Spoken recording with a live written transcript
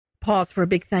Pause for a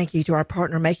big thank you to our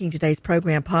partner making today's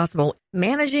program possible.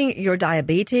 Managing your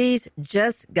diabetes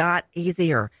just got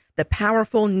easier. The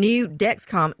powerful new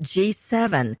Dexcom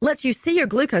G7 lets you see your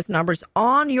glucose numbers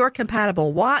on your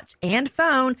compatible watch and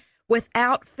phone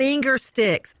without finger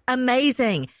sticks.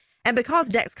 Amazing. And because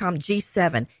Dexcom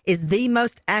G7 is the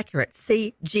most accurate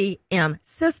CGM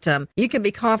system, you can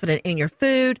be confident in your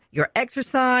food, your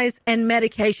exercise, and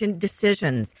medication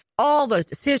decisions. All those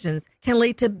decisions can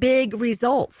lead to big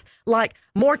results, like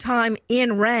more time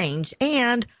in range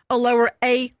and a lower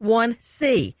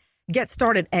A1C. Get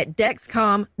started at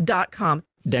Dexcom.com.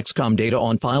 Dexcom data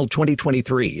on file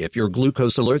 2023. If your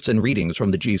glucose alerts and readings from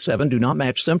the G7 do not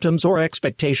match symptoms or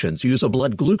expectations, use a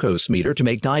blood glucose meter to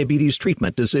make diabetes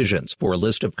treatment decisions. For a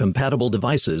list of compatible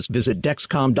devices, visit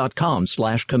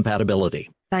Dexcom.com/compatibility.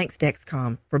 Thanks,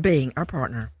 Dexcom, for being our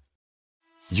partner.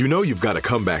 You know you've got a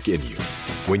comeback in you.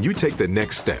 When you take the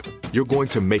next step, you're going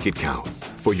to make it count.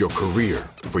 For your career,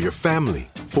 for your family,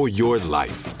 for your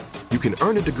life. You can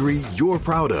earn a degree you're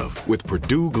proud of with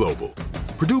Purdue Global.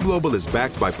 Purdue Global is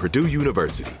backed by Purdue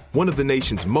University, one of the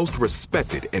nation's most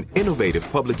respected and innovative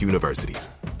public universities.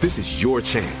 This is your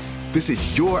chance. This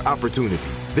is your opportunity.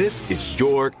 This is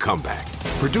your comeback.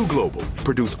 Purdue Global,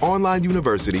 Purdue's online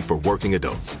university for working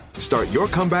adults. Start your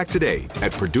comeback today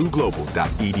at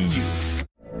purdueglobal.edu.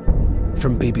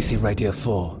 From BBC Radio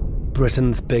 4,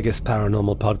 Britain's biggest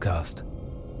paranormal podcast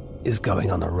is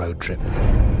going on a road trip.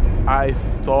 I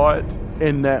thought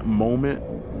in that moment,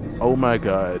 oh my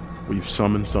God, we've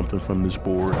summoned something from this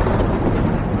board.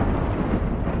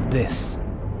 This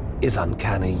is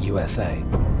Uncanny USA.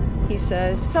 He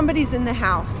says, somebody's in the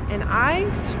house, and I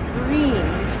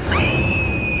screamed.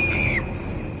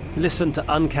 Listen to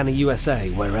Uncanny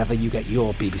USA wherever you get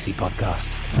your BBC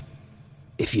podcasts,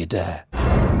 if you dare.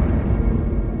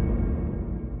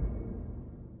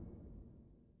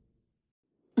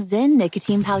 Zyn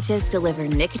nicotine pouches deliver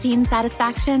nicotine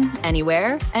satisfaction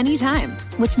anywhere, anytime,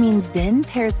 which means Zyn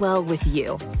pairs well with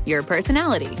you, your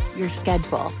personality, your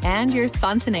schedule, and your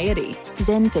spontaneity.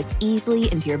 Zyn fits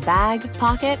easily into your bag,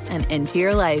 pocket, and into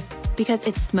your life because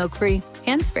it's smoke-free,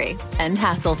 hands-free, and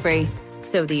hassle-free.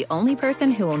 So the only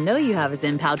person who will know you have a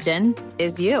Zyn pouch in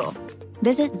is you.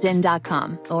 Visit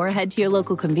Zyn.com or head to your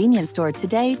local convenience store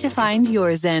today to find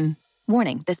your Zyn.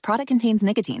 Warning, this product contains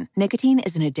nicotine. Nicotine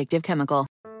is an addictive chemical.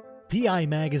 PI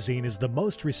Magazine is the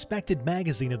most respected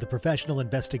magazine of the professional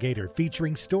investigator,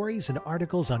 featuring stories and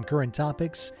articles on current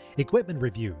topics, equipment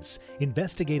reviews,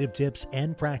 investigative tips,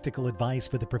 and practical advice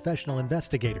for the professional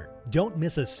investigator. Don't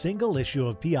miss a single issue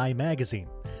of PI Magazine.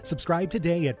 Subscribe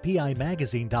today at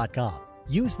PIMagazine.com.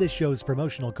 Use this show's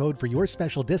promotional code for your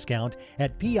special discount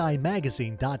at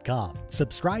PIMagazine.com.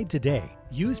 Subscribe today.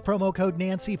 Use promo code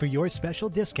Nancy for your special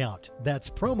discount. That's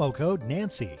promo code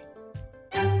Nancy.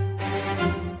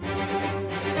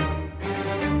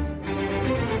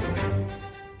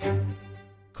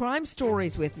 Crime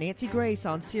Stories with Nancy Grace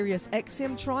on Sirius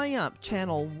XM Triumph,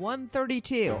 Channel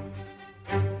 132.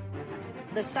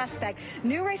 The suspect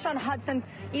knew Rayshawn Hudson,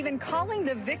 even calling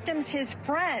the victims his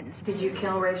friends. Did you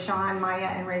kill Rayshawn, Maya,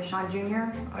 and Rayshawn Jr.?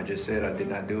 I just said I did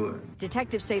not do it.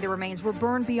 Detectives say the remains were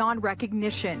burned beyond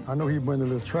recognition. I know he burned a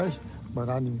little trash, but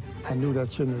I knew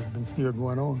that shouldn't have been still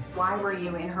going on. Why were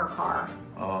you in her car?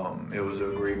 It was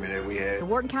an agreement that we had. The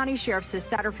Wharton County Sheriff says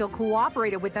Satterfield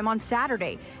cooperated with them on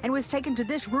Saturday and was taken to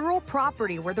this rural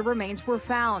property where the remains were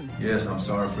found. Yes, I'm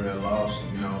sorry for that loss.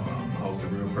 I hope the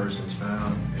real person's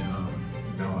found. And,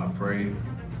 I pray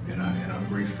and I'm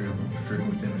grief-stricken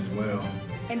with them as well.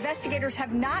 Investigators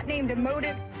have not named a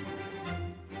motive.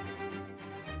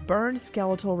 Burned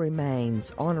skeletal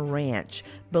remains on a ranch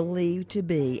believed to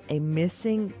be a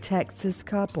missing Texas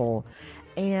couple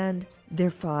and their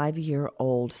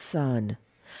 5-year-old son.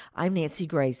 I'm Nancy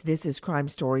Grace. This is Crime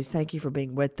Stories. Thank you for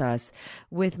being with us.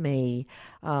 With me,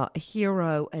 a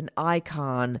hero, an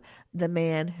icon, the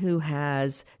man who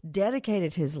has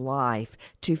dedicated his life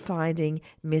to finding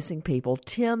missing people,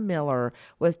 Tim Miller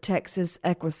with Texas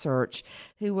EquiSearch,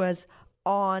 who was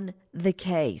on the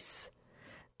case.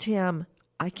 Tim,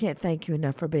 I can't thank you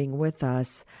enough for being with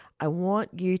us. I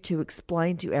want you to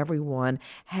explain to everyone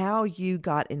how you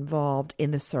got involved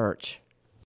in the search.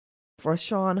 For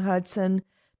Sean Hudson,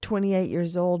 28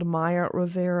 years old, Maya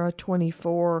Rivera,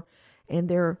 24, and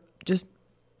their just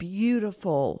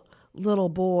beautiful little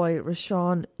boy,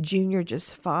 Rashawn Jr.,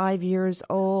 just 5 years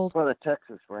old. Well, the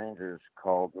Texas Rangers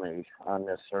called me on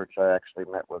this search. I actually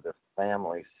met with the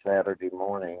family Saturday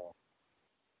morning,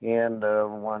 and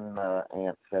one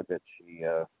aunt said that she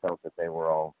felt that they were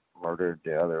all murdered.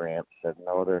 The other aunt said,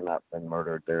 no, they're not been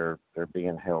murdered. They're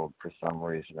being held for some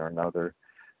reason or another.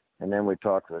 And then we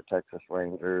talked to the Texas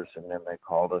Rangers, and then they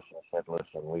called us and said,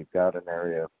 listen, we've got an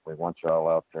area we want you all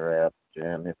out there at,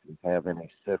 and if you have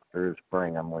any sifters,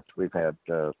 bring them, which we have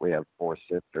 4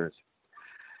 sifters.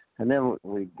 And then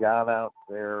we got out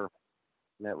there,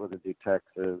 met with the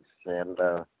detectives, and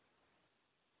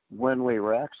when we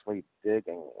were actually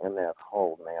digging in that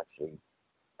hole, Nancy,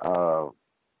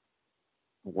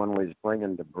 when we was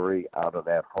bringing debris out of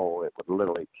that hole, it would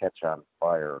literally catch on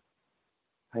fire.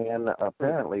 And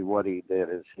apparently what he did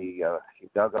is he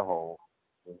dug a hole.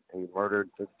 He murdered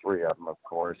the 3 of them, of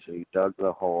course. He dug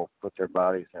the hole, put their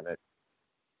bodies in it,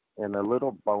 and the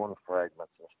little bone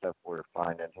fragments and stuff we were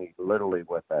finding, he literally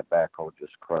with that backhoe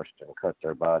just crushed and cut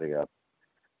their body up.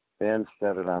 Then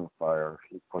set it on fire.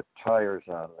 He put tires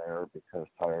on there because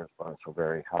tires burn so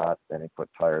very hot. Then he put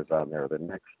tires on there the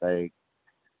next day,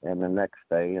 and then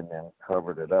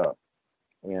covered it up.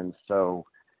 And so,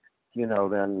 then,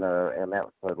 and that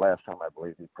was the last time I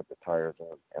believe he put the tires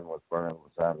in and was burning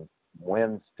was on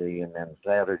Wednesday, and then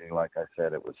Saturday, like I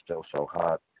said, it was still so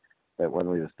hot that when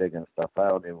we was digging stuff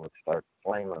out, it would start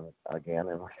flaming again,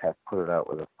 and we had to put it out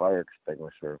with a fire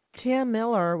extinguisher. Tim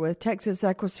Miller with Texas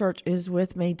EquiSearch is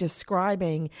with me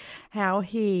describing how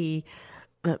he,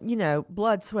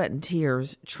 blood, sweat, and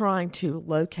tears trying to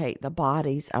locate the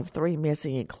bodies of 3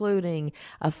 missing, including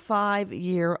a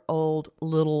 5-year-old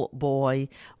little boy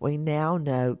we now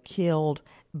know killed,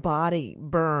 body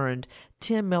burned.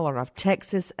 Tim Miller of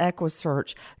Texas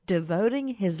EquiSearch devoting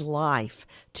his life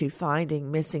to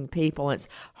finding missing people. It's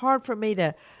hard for me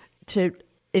to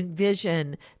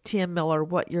envision, Tim Miller,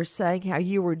 what you're saying, how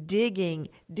you were digging,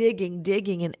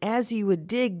 and as you would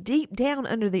dig deep down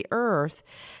under the earth,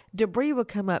 debris would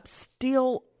come up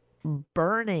still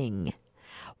burning.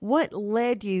 What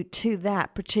led you to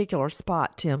that particular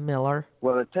spot, Tim Miller?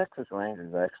 Well, the Texas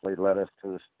Rangers actually led us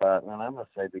to the spot, and I'm going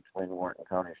to say between Wharton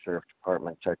County Sheriff's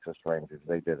Department and Texas Rangers,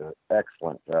 they did an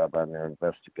excellent job on their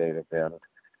investigative end.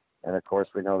 And, of course,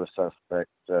 we know the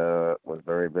suspect was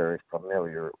very, very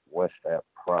familiar with that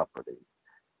property.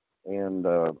 And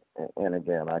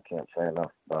again, I can't say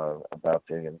enough about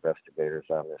the investigators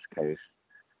on this case.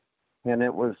 And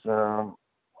it was, it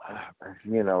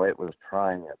was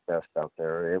trying at best out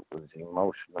there. It was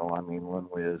emotional. I mean, when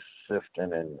we was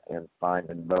sifting and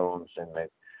finding bones, and they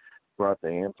brought the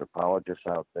anthropologist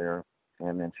out there,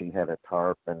 and then she had a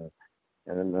tarp, and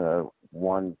in the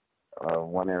one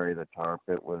area of the tarp,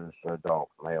 it was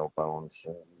adult male bones,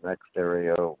 and the next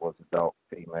area was adult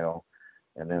female,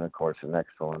 and then, of course, the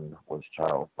next one was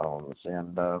child bones.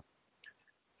 And,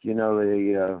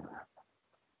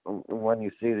 when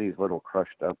you see these little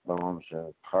crushed up bones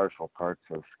and partial parts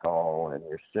of the skull, and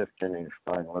you're sifting and you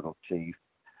find little teeth,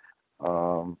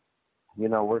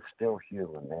 we're still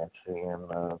human, Nancy, and,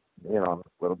 I'm a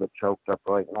little bit choked up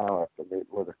right now after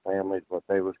meeting with the families, what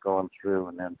they was going through,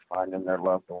 and then finding their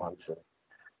loved ones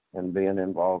and being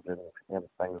involved in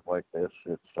things like this.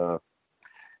 It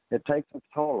takes its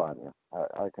toll on you.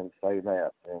 I can say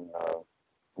that. And,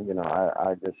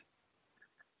 I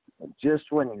just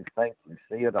when you think you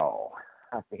see it all,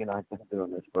 I mean, I've been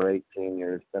doing this for 18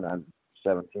 years, been on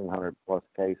 1,700 plus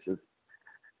cases.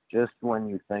 Just when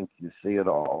you think you see it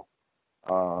all,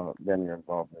 then you're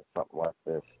involved in something like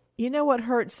this. You know what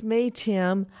hurts me,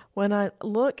 Tim, when I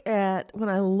look at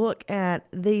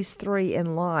these 3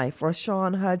 in life,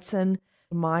 Rashawn Hudson,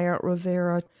 Maya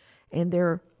Rivera, and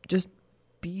their just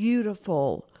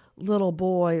beautiful little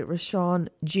boy, Rashawn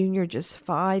Jr., just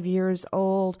 5 years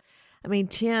old. I mean,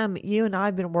 Tim, you and I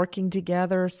have been working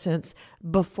together since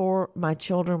before my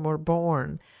children were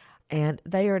born, and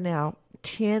they are now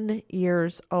 10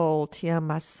 years old. Tim,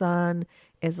 my son,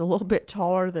 is a little bit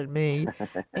taller than me,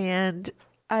 and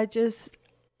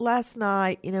last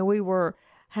night, we were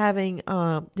having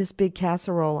this big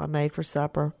casserole I made for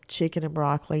supper, chicken and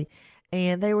broccoli,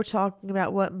 and they were talking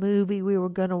about what movie we were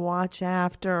going to watch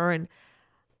after, and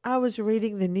I was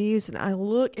reading the news, and I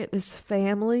look at this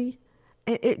family,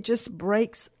 and it just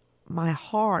breaks my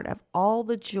heart of all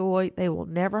the joy they will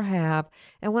never have.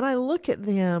 And when I look at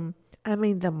them, I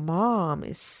mean, the mom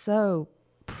is so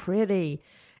pretty,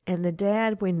 and the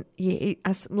dad, I'm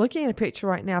looking at a picture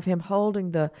right now of him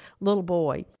holding the little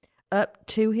boy up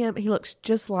to him. He looks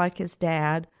just like his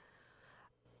dad.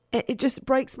 It just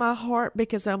breaks my heart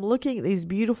because I'm looking at these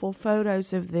beautiful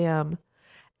photos of them,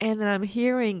 and then I'm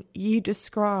hearing you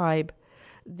describe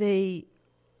the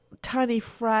tiny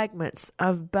fragments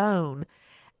of bone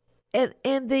and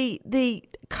the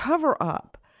cover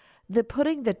up, the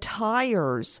putting the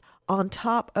tires on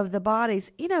top of the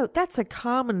bodies. That's a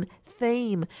common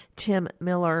theme, Tim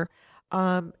Miller,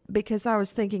 because I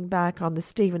was thinking back on the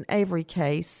Stephen Avery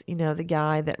case, the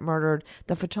guy that murdered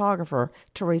the photographer,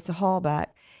 Teresa Hallback.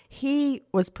 He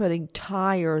was putting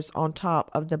tires on top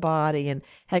of the body and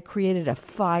had created a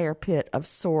fire pit of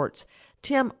sorts.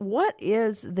 Tim, why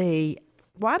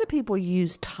do people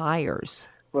use tires?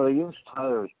 Well, they use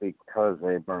tires because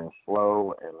they burn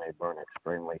slow and they burn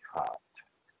extremely hot,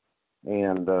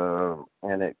 and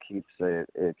it keeps the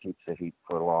heat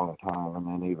for a long time. And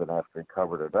then even after he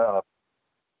covered it up,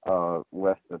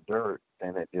 left the dirt,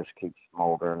 and it just keeps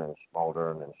smoldering and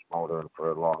smoldering and smoldering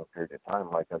for a long period of time.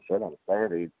 Like I said, on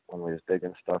Saturday when we was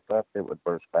digging stuff up, it would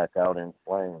burst back out in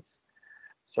flames.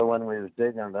 So when we was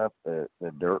digging it up, the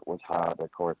dirt was hot.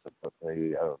 Of course,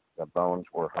 the bones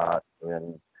were hot,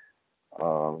 and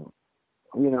and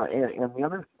the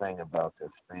other thing about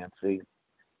this, Nancy,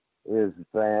 is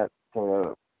that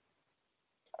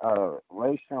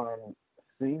Rayshon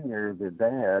Sr., the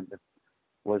dad,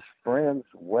 was friends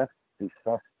with the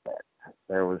suspect.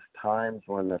 There was times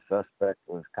when the suspect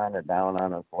was kind of down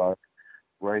on his luck.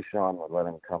 Rayshon would let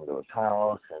him come to his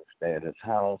house and stay at his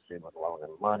house. He would loan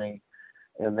him money,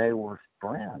 and they were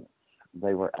friends.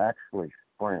 They were actually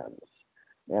friends.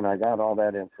 And I got all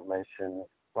that information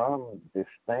from this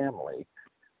family,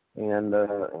 and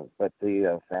but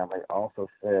the family also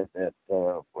said that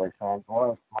Rayshon's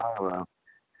wife, Myra,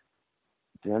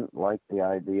 didn't like the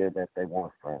idea that they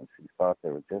weren't friends. He thought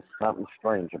there was just something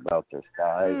strange about this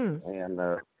guy, and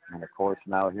of course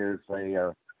now here's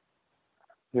a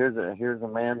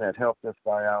man that helped this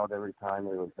guy out every time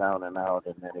he was down and out,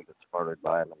 and then he gets murdered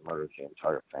by him and murders the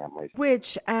entire family.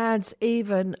 Which adds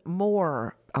even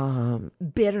more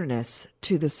bitterness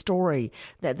to the story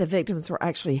that the victims were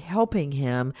actually helping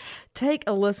him. Take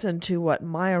a listen to what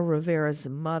Maya Rivera's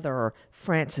mother,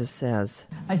 Frances, says.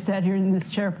 I sat here in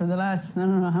this chair for the last, I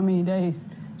don't know how many days,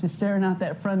 just staring out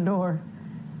that front door.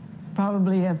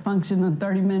 Probably have functioned on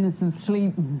 30 minutes of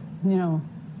sleep,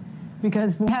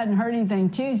 because we hadn't heard anything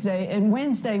Tuesday, and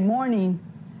Wednesday morning,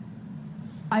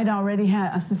 I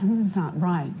said, something's not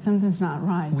right.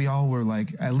 We all were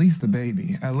like, at least the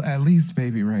baby, at least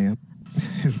baby Ray.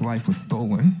 His life was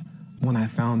stolen. When I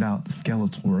found out the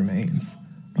skeletal remains,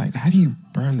 like, how do you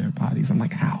burn their bodies? I'm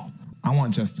like, how? I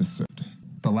want justice served.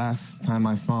 The last time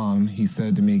I saw him, he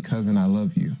said to me, cousin, I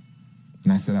love you.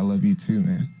 And I said, I love you too,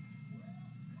 man.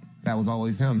 That was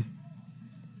always him.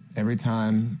 Every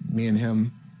time me and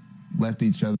him left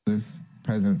each other's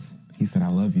presence, he said, I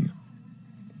love you.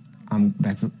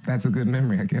 That's a good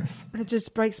memory, I guess. It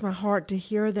just breaks my heart to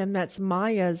hear them. That's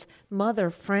Maya's mother,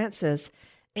 Frances,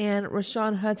 and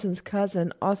Rashawn Hudson's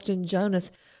cousin, Austin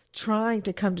Jonas, trying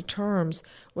to come to terms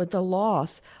with the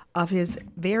loss of his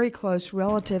very close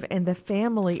relative and the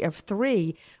family of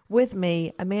three. With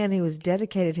me, a man who has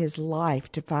dedicated his life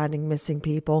to finding missing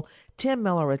people, Tim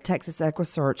Miller with Texas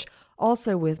EquiSearch.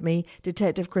 Also with me,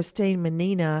 Detective Christine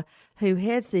Menina, who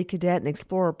heads the Cadet and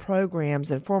Explorer programs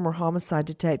and former homicide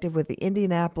detective with the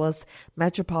Indianapolis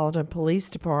Metropolitan Police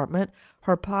Department.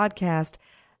 Her podcast,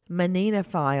 Menina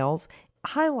Files,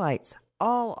 highlights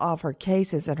all of her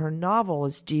cases, and her novel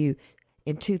is due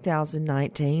in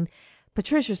 2019.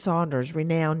 Patricia Saunders,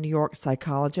 renowned New York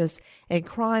psychologist, and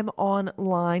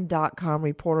CrimeOnline.com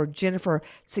reporter Jennifer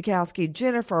Sikowski.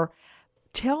 Jennifer,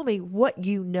 tell me what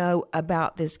you know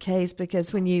about this case,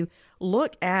 because when you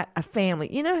look at a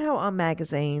family, you know how on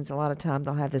magazines a lot of times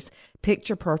they'll have this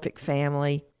picture-perfect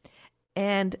family,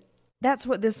 and that's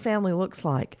what this family looks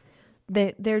like.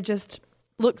 They're just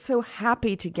look so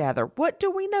happy together. What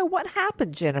do we know? What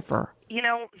happened, Jennifer?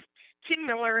 Tim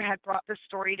Miller had brought this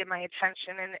story to my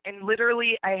attention, and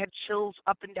literally I had chills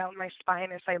up and down my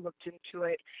spine as I looked into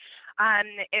it.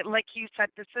 Like you said,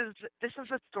 this is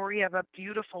a story of a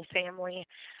beautiful family.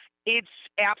 It's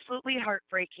absolutely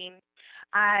heartbreaking.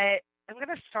 I'm going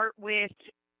to start with,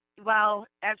 well,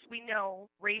 as we know,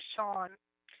 Rayshon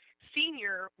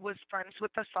Sr. was friends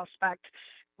with the suspect.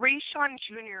 Rayshon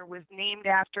Jr. was named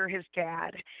after his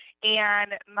dad,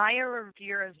 and Maya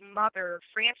Rivera's mother,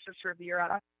 Frances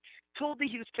Rivera, told the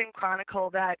Houston Chronicle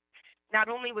that not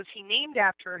only was he named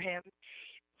after him,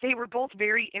 they were both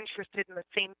very interested in the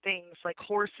same things like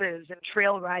horses and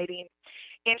trail riding.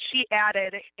 And she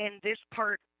added, and this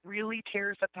part really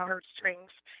tears at the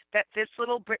heartstrings, that this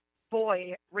little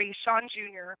boy, Rayshon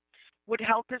Jr., would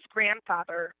help his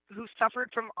grandfather, who suffered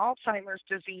from Alzheimer's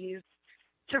disease,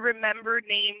 to remember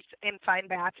names and find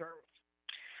bathrooms.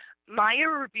 Maya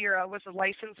Rivera was a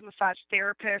licensed massage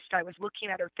therapist. I was looking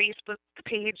at her Facebook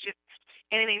page,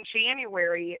 and in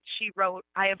January, she wrote,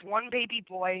 I have one baby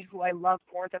boy who I love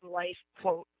more than life,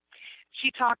 quote.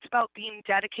 She talked about being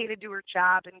dedicated to her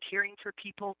job and caring for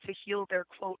people to heal their,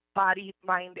 quote, body,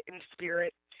 mind, and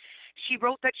spirit. She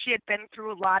wrote that she had been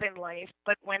through a lot in life,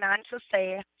 but went on to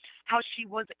say how she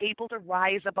was able to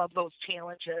rise above those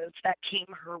challenges that came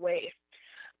her way.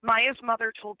 Maya's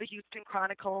mother told the Houston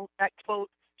Chronicle that, quote,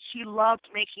 she loved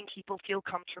making people feel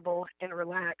comfortable and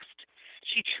relaxed.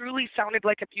 She truly sounded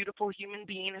like a beautiful human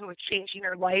being who was changing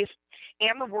her life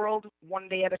and the world one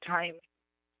day at a time.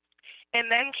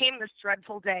 And then came this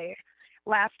dreadful day.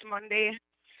 Last Monday,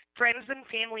 friends and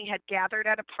family had gathered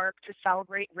at a park to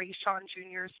celebrate Rayshawn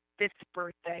Jr.'s 5th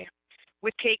birthday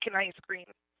with cake and ice cream.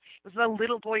 It was the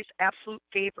little boy's absolute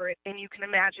favorite, and you can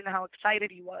imagine how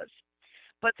excited he was.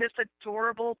 But this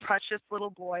adorable, precious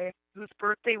little boy, whose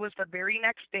birthday was the very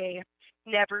next day,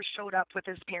 never showed up with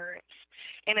his parents.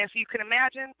 And as you can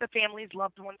imagine, the family's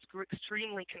loved ones grew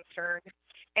extremely concerned.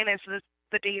 And as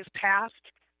the days passed,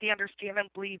 they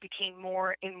understandably became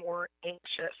more and more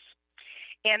anxious.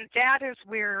 And that is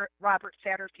where Robert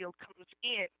Satterfield comes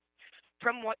in.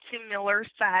 From what Tim Miller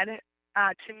said,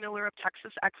 Tim Miller of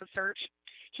Texas EquiSearch,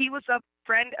 he was a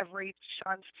friend of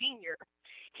Rayshawn Sr.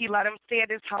 He let him stay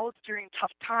at his house during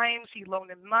tough times. He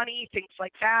loaned him money, things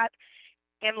like that.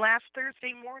 And last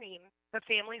Thursday morning, the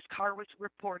family's car was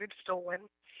reported stolen,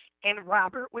 and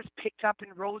Robert was picked up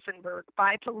in Rosenberg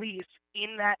by police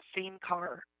in that same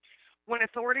car. When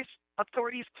authorities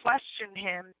questioned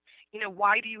him,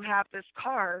 why do you have this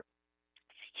car?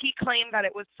 He claimed that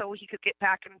it was so he could get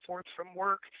back and forth from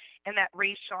work, and that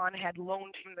Rayshawn had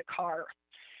loaned him the car.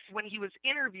 When he was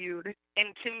interviewed,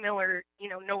 and Tim Miller,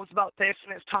 knows about this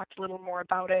and has talked a little more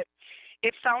about it,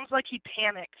 it sounds like he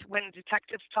panicked when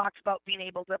detectives talked about being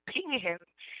able to ping him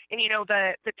and,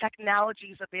 the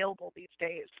technologies available these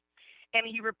days. And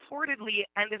he reportedly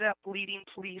ended up leading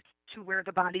police to where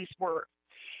the bodies were.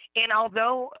 And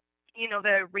although,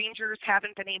 the Rangers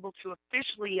haven't been able to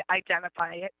officially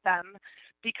identify them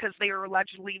because they were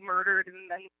allegedly murdered and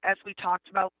then, as we talked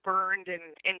about, burned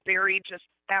and buried, just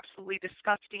absolutely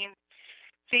disgusting,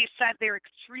 they said they're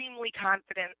extremely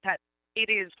confident that it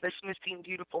is this missing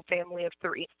beautiful family of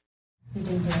 3. You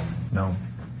didn't do it? No.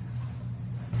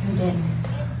 Who did?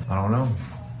 I don't know.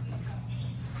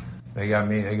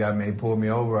 They pulled me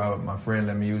over. My friend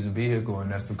let me use a vehicle,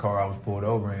 and that's the car I was pulled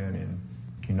over in. And,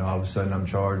 all of a sudden I'm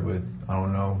charged with, I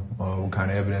don't know what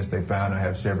kind of evidence they found. I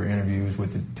have several interviews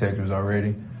with the detectives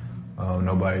already.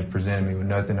 Nobody's presented me with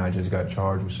nothing. I just got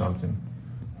charged with something,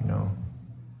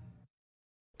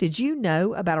 Did you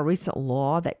know about a recent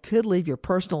law that could leave your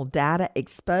personal data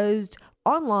exposed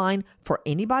online for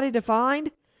anybody to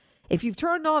find? If you've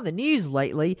turned on the news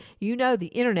lately, you know the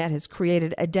internet has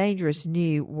created a dangerous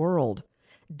new world.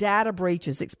 Data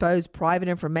breaches expose private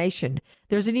information.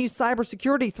 There's a new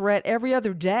cybersecurity threat every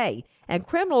other day, and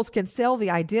criminals can sell the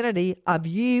identity of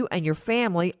you and your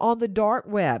family on the dark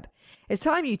web. It's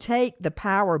time you take the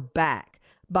power back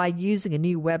by using a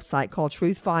new website called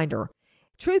TruthFinder.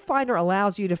 TruthFinder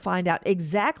allows you to find out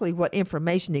exactly what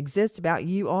information exists about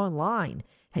you online.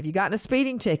 Have you gotten a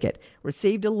speeding ticket,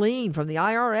 received a lien from the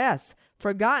IRS,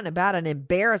 forgotten about an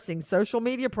embarrassing social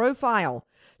media profile?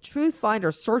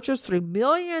 TruthFinder searches through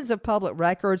millions of public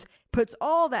records, puts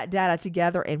all that data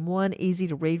together in one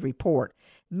easy-to-read report.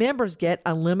 Members get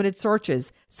unlimited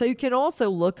searches, so you can also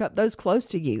look up those close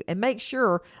to you and make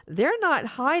sure they're not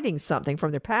hiding something from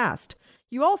their past.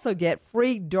 You also get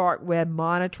free dark web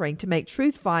monitoring to make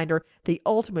TruthFinder the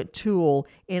ultimate tool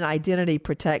in identity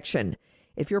protection.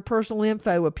 If your personal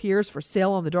info appears for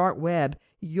sale on the dark web,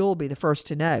 you'll be the first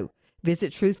to know.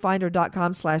 Visit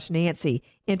truthfinder.com/Nancy.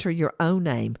 Enter your own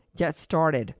name. Get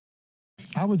started.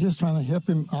 I was just trying to help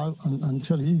him out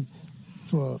until he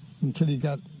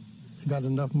got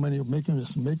enough money,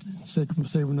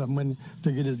 save enough money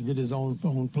to get his own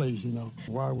place. I know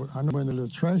in a little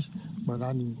trash, but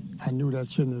I knew that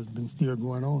shouldn't have been still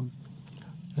going on.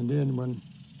 And then when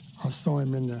I saw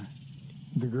him in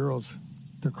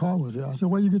the car was there. I said,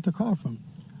 "Where you get the car from?"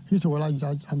 He said, "Well,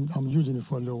 I'm using it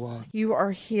for a little while." You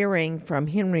are hearing from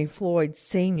Henry Floyd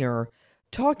Sr.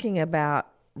 talking about,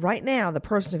 right now, the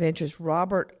person of interest,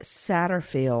 Robert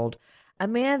Satterfield, a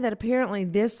man that apparently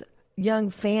this young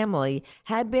family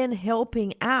had been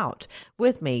helping out.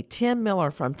 With me, Tim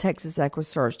Miller from Texas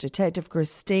EquiSearch, Detective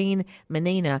Christine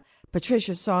Menina,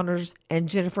 Patricia Saunders, and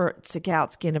Jennifer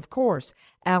Sikowski, and of course,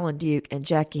 Alan Duke and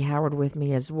Jackie Howard with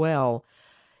me as well.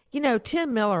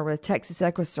 Tim Miller with Texas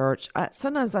EquiSearch,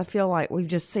 sometimes I feel like we've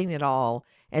just seen it all,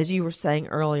 as you were saying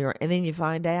earlier, and then you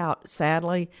find out,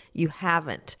 sadly, you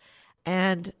haven't.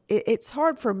 And it's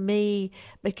hard for me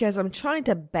because I'm trying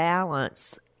to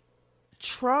balance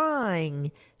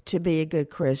trying to be a good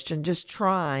Christian, just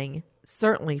trying,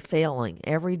 certainly failing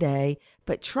every day,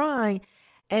 but trying.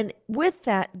 And with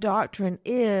that doctrine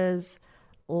is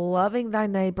loving thy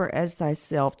neighbor as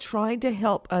thyself, trying to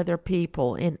help other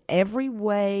people in every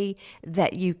way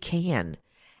that you can.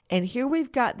 And here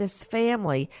we've got this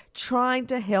family trying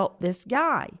to help this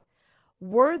guy.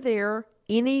 Were there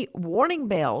any warning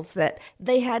bells that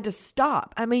they had to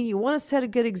stop? I mean, you want to set a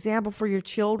good example for your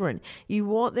children. You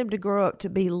want them to grow up to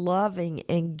be loving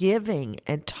and giving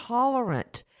and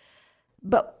tolerant.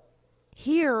 But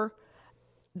here,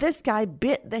 this guy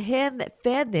bit the hand that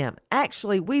fed them.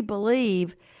 Actually, we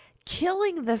believe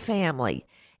killing the family.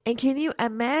 And can you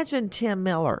imagine Tim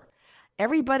Miller?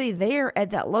 Everybody there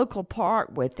at that local park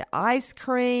with the ice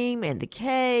cream and the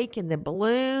cake and the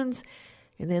balloons.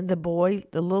 And then the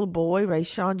little boy,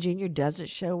 Rayshawn Jr., doesn't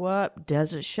show up.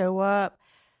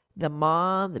 The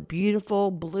mom, the beautiful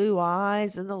blue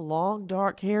eyes and the long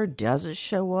dark hair, doesn't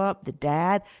show up. The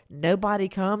dad, nobody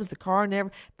comes. The car never.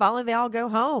 Finally, they all go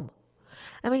home.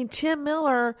 I mean, Tim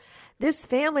Miller, this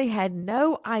family had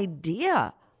no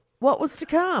idea what was to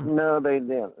come. No, they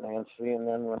didn't, Nancy. And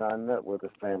then when I met with the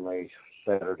family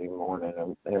Saturday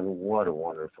morning, and what a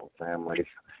wonderful family.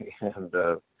 And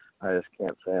I just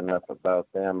can't say enough about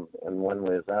them. And when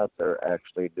we was out there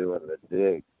actually doing the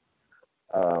dig,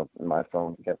 my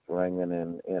phone kept ringing,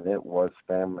 and it was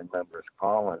family members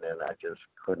calling, and I just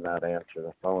could not answer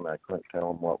the phone. I couldn't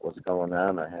tell them what was going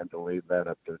on. I had to leave that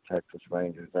up to the Texas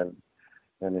Rangers and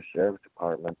the Sheriff's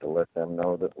Department to let them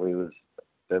know that we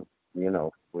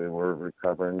were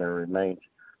recovering their remains.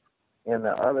 And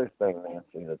the other thing,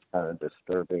 Nancy, that's kind of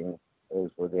disturbing is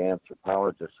with the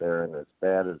anthropologist there, and as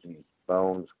bad as these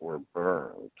bones were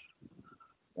burned,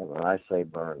 and when I say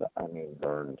burned, I mean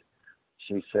burned,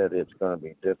 she said it's going to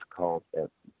be difficult at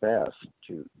best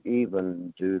to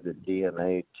even do the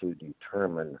DNA to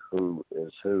determine who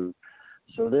is who.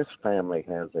 So this family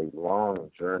has a long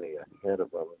journey ahead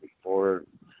of them before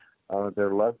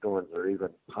their loved ones are even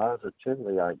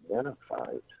positively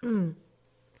identified.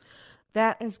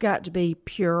 That has got to be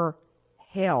pure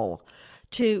hell.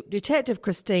 To Detective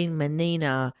Christine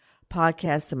Menina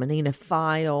podcast, The Menina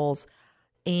Files,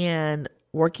 and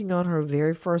working on her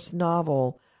very first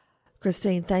novel.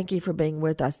 Christine, thank you for being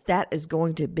with us. That is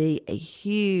going to be a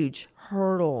huge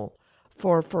hurdle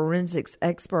for forensics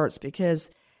experts, because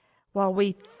while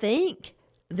we think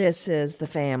this is the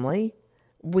family,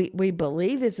 we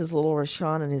believe this is little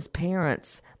Rashawn and his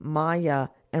parents, Maya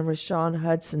and Rashawn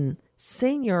Hudson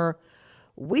Sr.,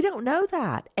 we don't know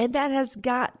that. And that has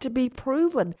got to be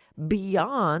proven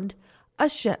beyond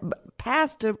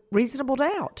past a reasonable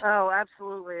doubt. Oh,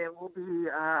 absolutely. It will be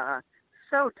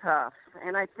so tough.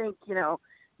 And I think,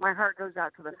 my heart goes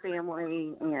out to the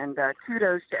family, and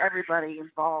kudos to everybody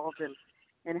involved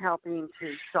in helping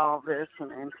to solve this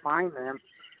and find them.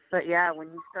 But yeah, when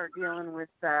you start dealing with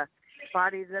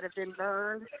bodies that have been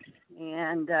burned,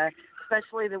 and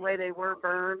especially the way they were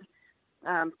burned,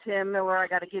 Tim Miller, I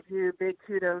got to give you big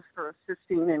kudos for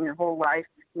assisting in your whole life,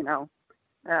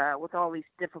 with all these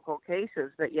difficult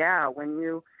cases. But yeah,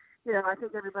 when I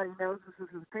think everybody knows this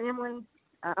is his family.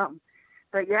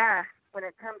 But yeah, when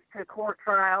it comes to court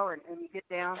trial and you get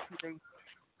down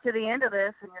to the end of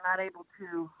this and you're not able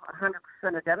to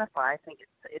 100% identify, I think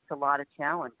it's a lot of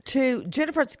challenge. To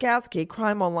Jennifer Skowski,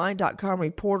 crimeonline.com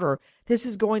reporter, this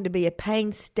is going to be a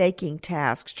painstaking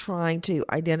task trying to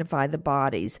identify the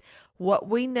bodies. What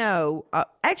we know,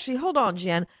 actually, hold on,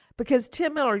 Jen, because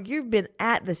Tim Miller, you've been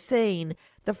at the scene.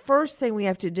 The first thing we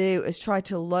have to do is try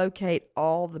to locate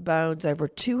all the bones, over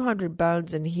 200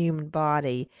 bones in the human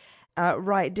body,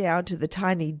 right down to the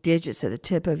tiny digits at the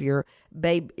tip of your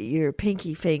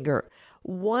pinky finger.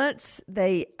 Once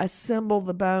they assemble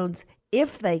the bones,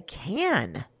 if they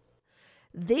can,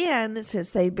 then since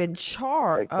they've been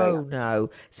charred,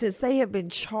 since they have been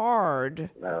charred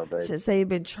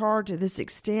to this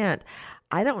extent,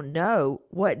 I don't know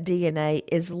what DNA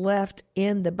is left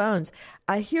in the bones.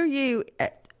 I hear you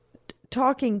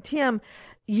talking, Tim.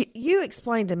 You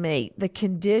explained to me the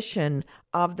condition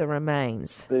of the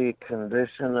remains. The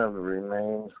condition of the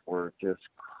remains were just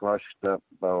crushed up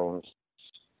bones,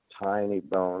 tiny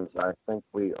bones. I think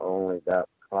we only got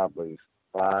probably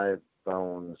 5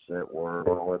 bones that were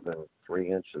more than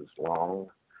 3 inches long.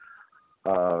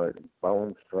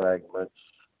 Bone fragments,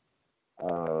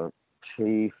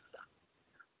 teeth,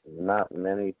 not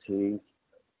many teeth,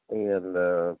 and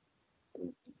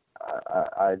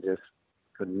I just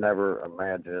could never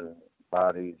imagine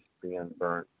bodies being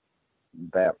burnt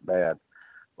that bad.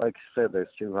 Like you said, there's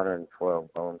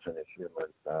 212 bones in a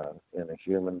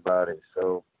human body,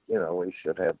 so we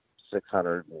should have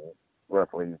 600 and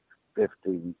roughly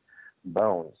 50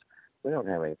 bones. We don't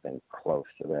have anything close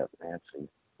to that, Nancy.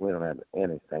 We don't have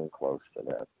anything close to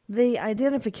that. The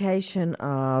identification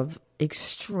of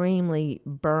extremely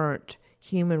burnt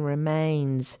human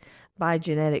remains by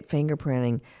genetic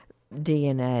fingerprinting,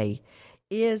 DNA,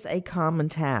 is a common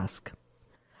task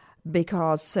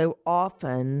because so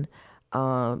often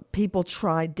people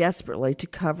try desperately to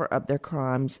cover up their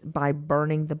crimes by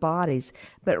burning the bodies,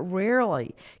 but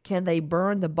rarely can they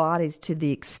burn the bodies to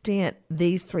the extent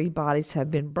these 3 bodies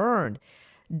have been burned.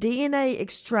 DNA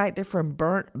extracted from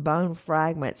burnt bone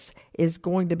fragments is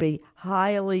going to be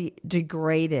highly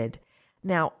degraded.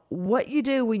 Now, what you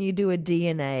do when you do a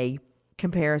DNA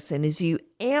comparison is you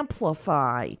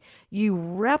amplify, you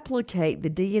replicate the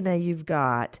DNA you've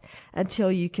got until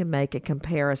you can make a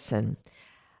comparison.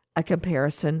 A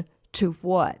comparison to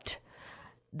what?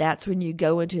 That's when you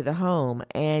go into the home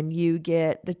and you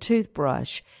get the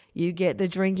toothbrush, you get the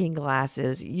drinking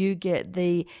glasses, you get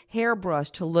the hairbrush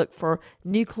to look for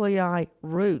nuclei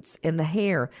roots in the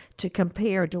hair to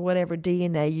compare to whatever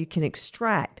DNA you can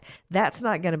extract. That's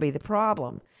not going to be the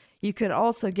problem. You could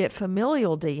also get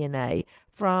familial DNA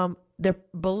from the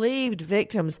believed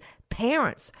victim's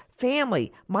parents,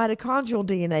 family, mitochondrial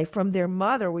DNA from their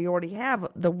mother. We already have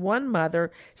the one mother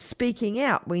speaking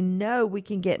out. We know we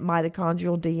can get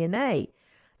mitochondrial DNA.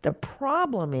 The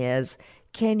problem is,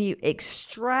 can you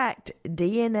extract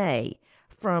DNA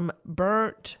from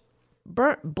burnt,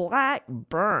 black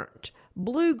burnt,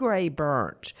 blue-gray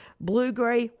burnt,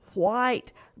 blue-gray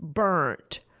white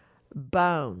burnt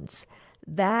bones?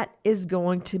 That is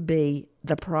going to be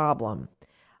the problem.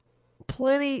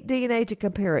 Plenty DNA to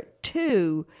compare it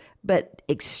to, but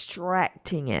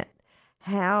extracting it.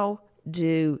 How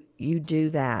do you do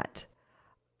that?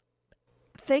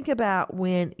 Think about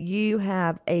when you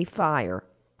have a fire,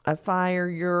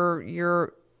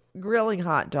 you're grilling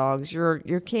hot dogs,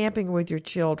 you're camping with your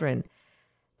children,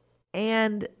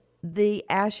 and the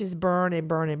ashes burn and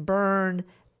burn and burn,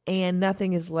 and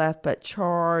nothing is left but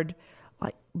charred,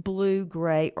 like blue,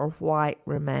 gray, or white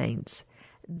remains.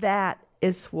 That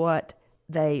is what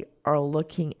they are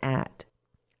looking at.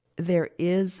 There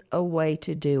is a way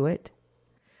to do it.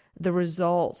 The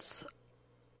results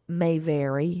may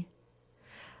vary.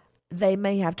 They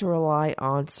may have to rely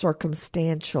on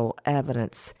circumstantial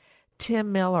evidence.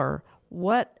 Tim Miller,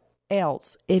 what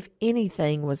else, if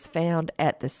anything, was found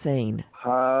at the scene?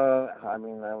 That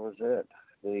was it.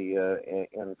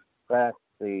 In fact,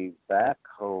 the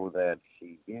backhoe that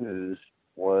she used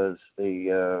was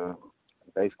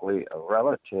basically a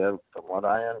relative, from what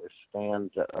I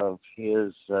understand, of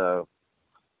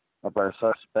our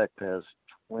suspect has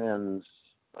twins,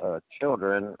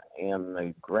 children, and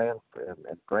the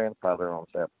grandfather owns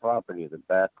that property. The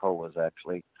backhoe was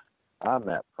actually on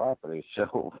that property,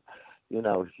 so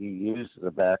he used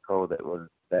the backhoe that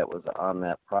was on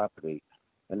that property.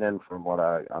 And then, from what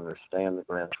I understand, the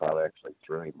grandfather actually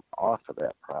threw him off of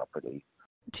that property.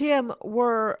 Tim,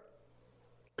 were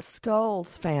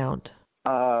skulls found?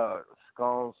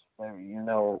 Skulls,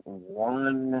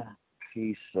 one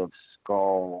piece of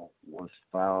skull was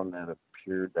found that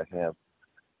appeared to have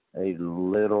a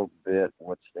little bit,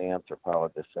 which the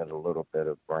anthropologist said, a little bit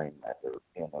of brain matter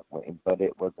in it, but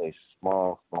it was a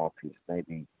small piece,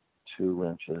 maybe 2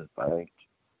 inches by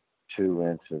 2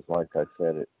 inches. Like I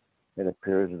said, it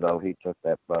appears as though he took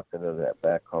that bucket of that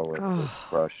backhoe and just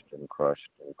crushed and crushed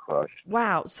and crushed.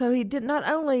 Wow. So he did not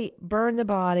only burn the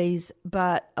bodies,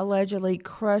 but allegedly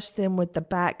crushed them with the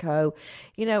backhoe.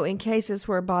 In cases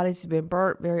where bodies have been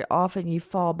burnt, very often you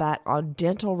fall back on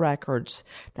dental records.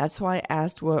 That's why I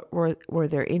asked, were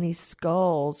there any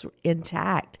skulls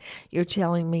intact? You're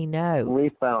telling me no. We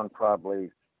found probably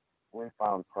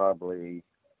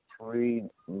 3,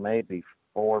 maybe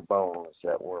 4 bones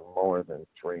that were more than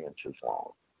 3 inches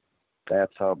long.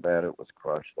 That's how bad it was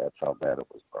crushed. That's how bad it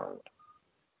was burned.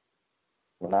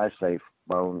 When I say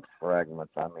bone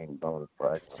fragments, I mean bone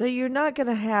fragments. So you're not going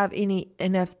to have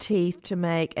enough teeth to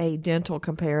make a dental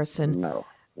comparison?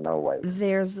 No way.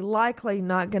 There's likely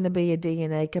not going to be a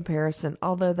DNA comparison,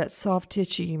 although that soft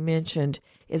tissue you mentioned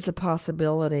is a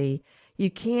possibility.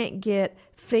 You can't get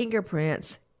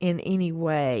fingerprints in any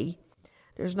way.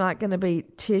 There's not going to be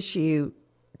tissue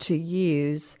to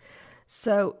use,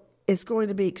 so it's going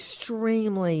to be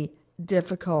extremely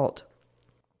difficult.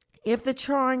 If the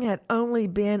charring had only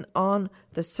been on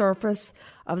the surface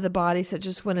of the body, such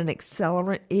as when an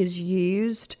accelerant is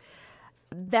used,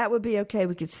 that would be okay.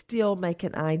 We could still make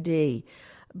an ID.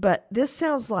 but this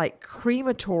sounds like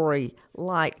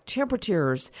crematory-like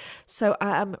temperatures. So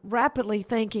I'm rapidly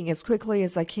thinking as quickly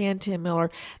as I can, Tim Miller,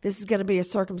 this is going to be a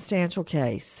circumstantial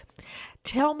case.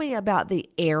 Tell me about the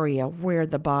area where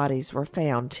the bodies were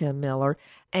found, Tim Miller,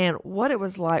 and what it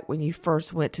was like when you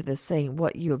first went to the scene,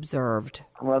 what you observed.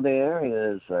 Well, the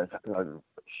area is a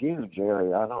huge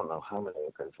area. I don't know how many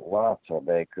acres, lots of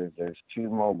acres. There's 2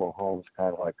 mobile homes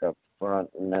kind of like up front,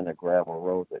 and then a gravel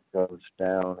road that goes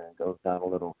down a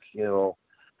little hill.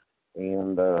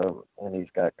 And he's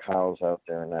got cows out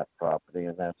there in that property,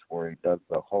 and that's where he dug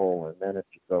the hole. And then if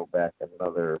you go back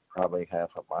another probably half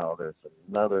a mile, there's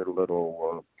another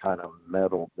little kind of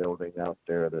metal building out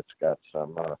there that's got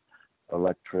some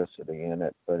electricity in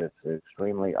it, but it's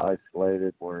extremely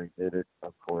isolated where he did it.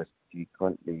 Of course, he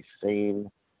couldn't be seen.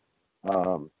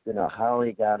 How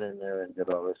he got in there and did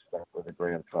all this stuff with the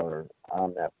grandfather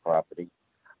on that property,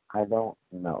 I don't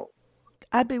know.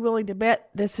 I'd be willing to bet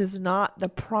this is not the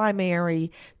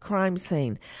primary crime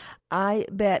scene. I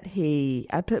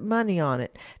put money on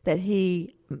it, that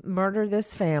he murdered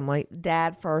this family,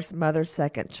 dad first, mother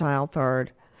second, child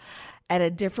third, at a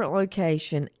different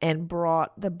location and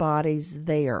brought the bodies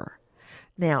there.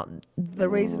 Now, the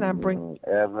reason I bring...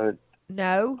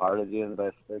 No. Part of the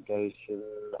investigation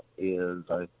is,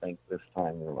 I think this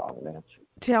time you're wrong, Nancy.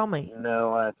 Tell me.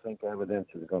 No, I think evidence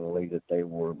is going to lead that they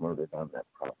were murdered on that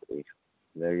property.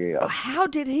 There you go. How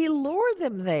did he lure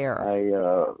them there?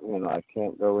 I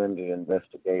can't go into the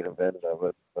investigative end of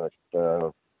it, but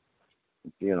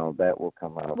that will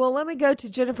come out. Well, let me go to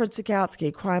Jennifer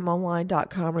Zukowski,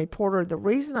 crimeonline.com reporter. The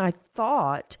reason I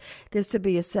thought this would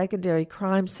be a secondary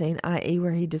crime scene, i.e.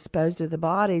 where he disposed of the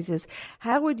bodies, is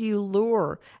how would you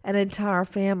lure an entire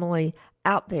family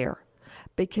out there?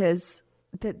 Because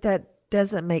that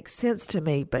doesn't make sense to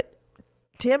me, but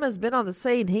Tim has been on the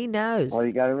scene. He knows. Well,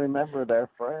 you got to remember they're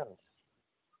friends.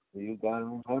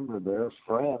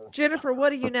 Jennifer, what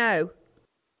do you know?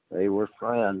 They were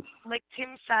friends. Like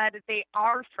Tim said, they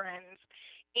are friends.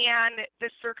 And the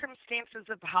circumstances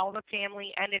of how the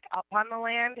family ended up on the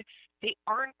land, they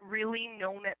aren't really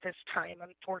known at this time,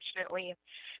 unfortunately.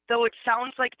 Though it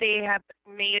sounds like they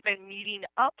may have been meeting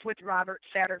up with Robert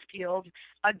Satterfield,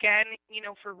 again,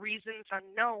 for reasons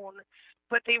unknown,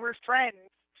 but they were friends.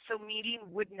 So meeting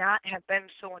would not have been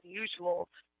so unusual.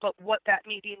 But what that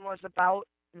meeting was about,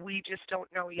 we just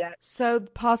don't know yet. So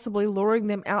possibly luring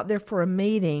them out there for a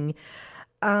meeting.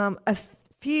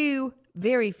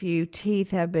 Very few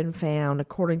teeth have been found,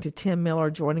 according to Tim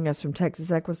Miller, joining us from Texas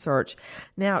EquiSearch.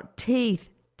 Now, teeth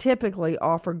typically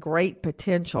offer great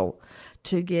potential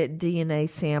to get DNA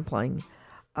sampling.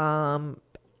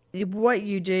 What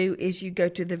you do is you go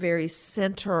to the very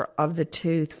center of the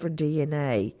tooth for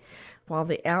DNA, while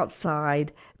the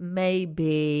outside may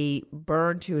be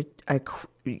burned to a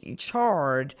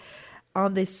charred.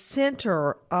 On the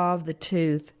center of the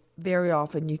tooth, very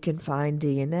often you can find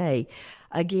DNA.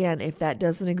 Again, if that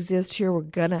doesn't exist here, we're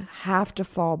going to have to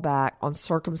fall back on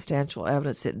circumstantial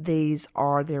evidence that these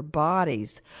are their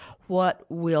bodies. What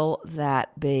will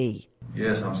that be?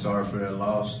 Yes, I'm sorry for that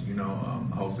loss.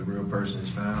 I hope the real person is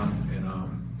found, and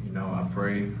I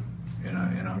pray, and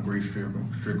I'm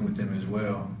grief-stricken with them as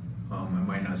well. It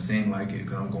might not seem like it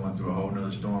because I'm going through a whole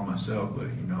nother storm myself, but,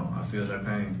 I feel that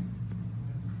pain.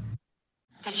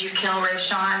 Did you kill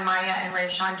Rayshawn, Maya, and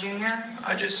Rayshawn Jr.?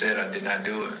 I just said I did not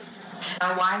do it.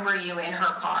 Why were you in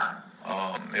her car?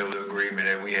 It was an agreement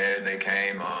that we had. They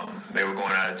came. They were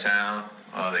going out of town.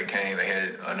 They came. They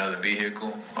had another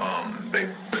vehicle. They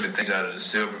put the things out of the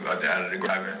silver, out of the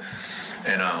driver,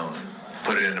 and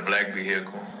put it in the black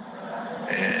vehicle.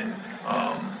 And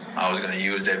I was going to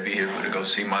use that vehicle to go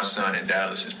see my son in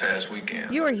Dallas this past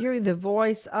weekend. You are hearing the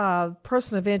voice of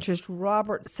person of interest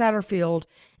Robert Satterfield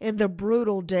in the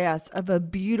brutal deaths of a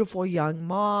beautiful young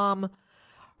mom,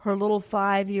 her little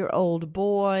 5-year-old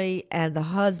boy, and the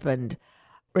husband,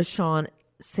 Rayshawn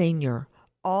Sr.,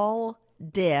 all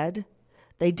dead.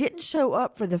 They didn't show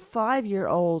up for the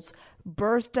 5-year-old's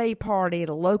birthday party at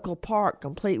a local park,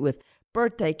 complete with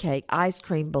birthday cake, ice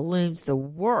cream, balloons, the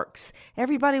works.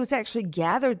 Everybody was actually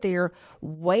gathered there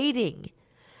waiting.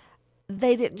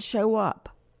 They didn't show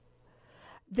up.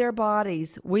 Their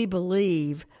bodies, we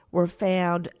believe, were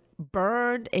found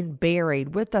burned and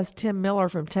buried. With us, Tim Miller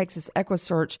from Texas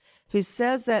EquiSearch, who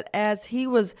says that as he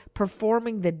was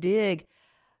performing the dig,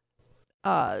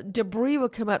 debris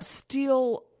would come up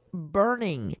still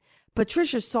burning.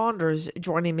 Patricia Saunders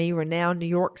joining me, renowned New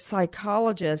York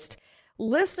psychologist,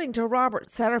 listening to Robert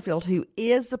Satterfield, who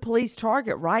is the police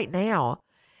target right now.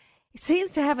 He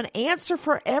seems to have an answer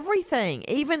for everything,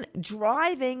 even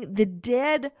driving the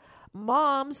dead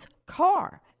mom's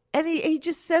car. And he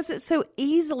just says it so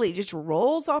easily. It just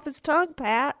rolls off his tongue,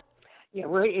 Pat. Yeah,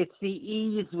 well, it's the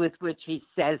ease with which he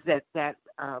says that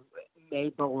may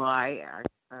belie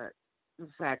the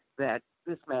fact that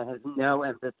this man has no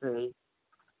empathy,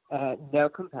 no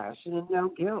compassion, and no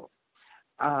guilt.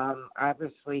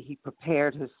 Obviously, he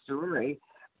prepared his story,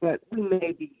 but we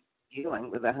may be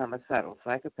dealing with a homicidal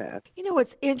psychopath. You know,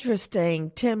 it's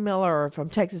interesting. Tim Miller from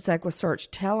Texas EquiSearch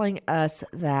telling us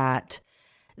that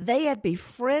they had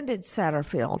befriended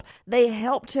Satterfield. They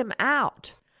helped him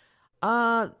out.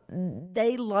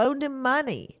 They loaned him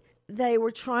money. They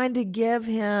were trying to give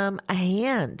him a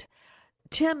hand.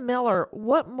 Tim Miller,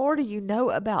 what more do you know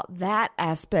about that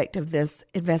aspect of this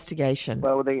investigation?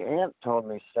 Well, the aunt told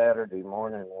me Saturday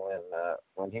morning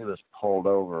when he was pulled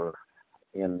over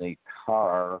in the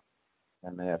car,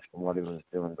 and they asked him what he was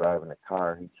doing driving the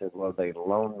car. He said, well, they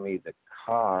loaned me the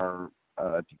car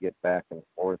to get back and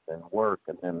forth and work,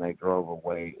 and then they drove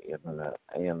away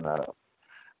in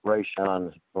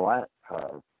Rayshawn's black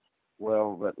car.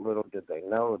 Well, but little did they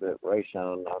know that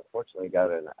Rayshawn unfortunately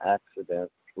got in an accident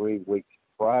 3 weeks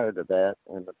prior to that,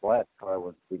 and the black car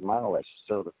was demolished.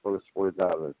 So the first words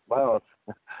out of his mouth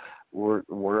were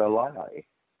a lie.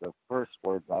 The first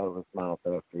words out of his mouth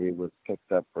after he was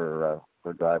picked up for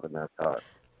driving their car.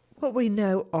 What we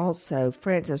know also,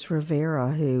 Frances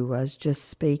Rivera, who was just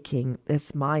speaking,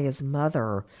 that's Maya's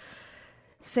mother,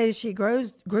 says she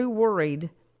grew worried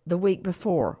the week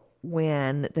before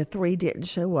when the three didn't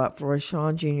show up for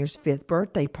Rashawn Jr.'s 5th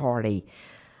birthday party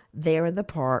there in the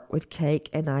park with cake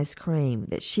and ice cream,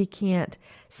 that she can't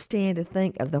stand to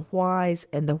think of the whys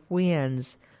and the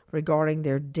whens regarding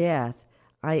their death,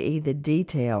 i.e. the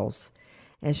details,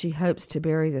 and she hopes to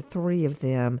bury the three of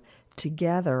them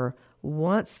together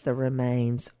once the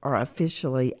remains are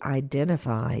officially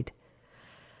identified.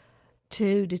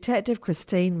 To Detective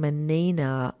Christine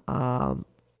Menina,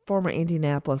 former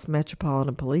Indianapolis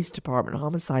Metropolitan Police Department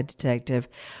homicide detective,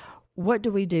 what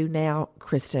do we do now,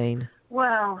 Christine?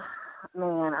 Well,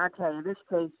 man, I tell you, this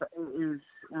case is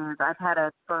I've had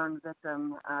a burn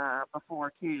victim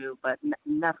before too, but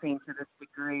nothing to this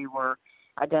degree where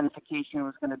identification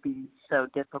was going to be so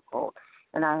difficult.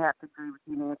 And I have to agree with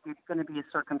you, Nancy. It's going to be a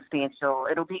circumstantial.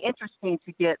 It'll be interesting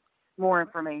to get more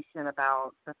information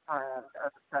about the friend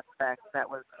of the suspect that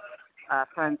was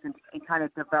friends and kind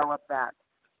of develop that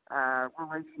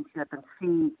relationship and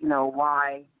see,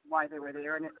 why they were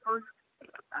there. And at first,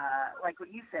 like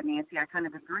what you said, Nancy, I kind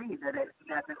of agree that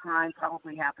the crime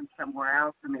probably happened somewhere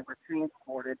else and they were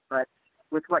transported. But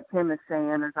with what Tim is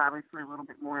saying, there's obviously a little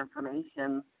bit more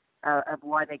information of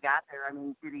why they got there. I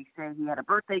mean, did he say he had a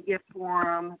birthday gift for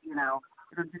him?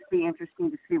 It'll just be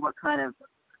interesting to see what kind of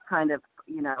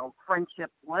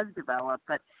friendship was developed.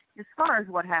 But as far as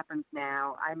what happens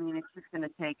now, I mean, it's just going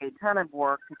to take a ton of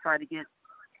work to try to get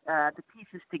the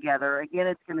pieces together. Again,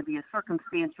 it's going to be a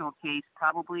circumstantial case,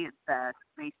 probably at best,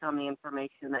 based on the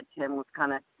information that Tim was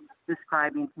kind of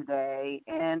describing today,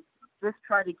 and just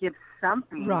try to give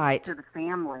something to the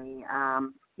family.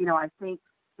 I think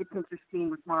it's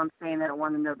interesting with Mom saying they don't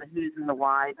want to know the who's and the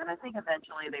whys, and I think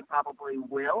eventually they probably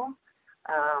will.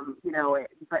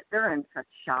 But they're in such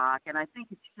shock, and I think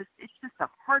it's just a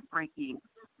heartbreaking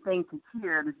thing to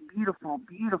hear. This beautiful,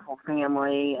 beautiful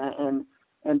family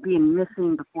and being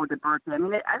missing before the birthday. I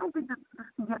mean, I don't think this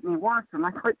can get any worse. And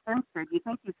like what Tim said, you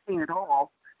think you've seen it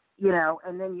all,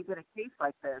 and then you get a case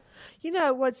like this.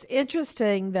 What's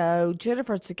interesting, though,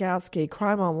 Jennifer Zukowski,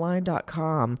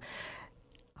 crimeonline.com.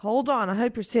 Hold on. I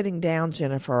hope you're sitting down,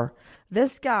 Jennifer.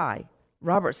 This guy,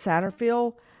 Robert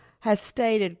Satterfield, has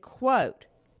stated, quote,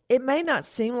 "It may not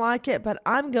seem like it, but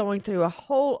I'm going through a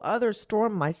whole other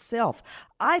storm myself.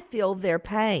 I feel their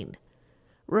pain."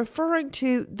 Referring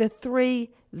to the three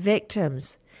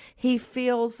victims, he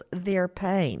feels their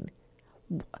pain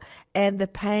and the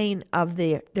pain of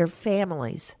their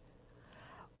families.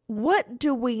 What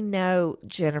do we know,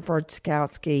 Jennifer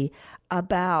Zukowski,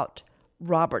 about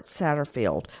Robert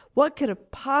Satterfield? What could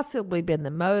have possibly been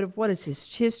the motive? What is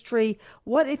his history?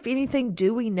 What, if anything,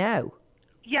 do we know?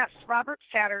 Yes, Robert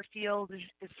Satterfield,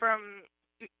 from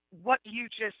what you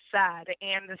just said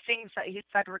and the things that he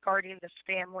said regarding this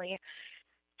family,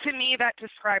 to me, that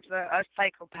describes a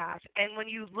psychopath. And when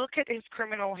you look at his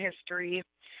criminal history,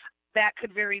 that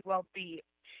could very well be.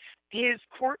 His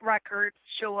court records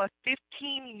show a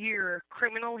 15-year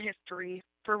criminal history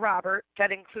for Robert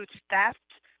that includes theft,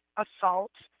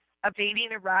 assault, evading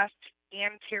arrest,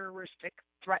 and terroristic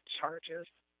threat charges.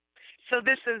 So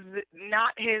this is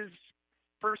not his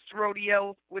first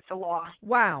rodeo with the law.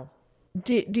 Wow.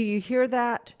 Do you hear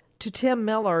that? to Tim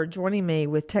Miller joining me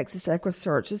with Texas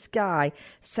EquiSearch. This guy,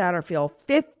 Satterfield,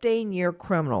 15-year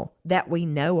criminal that we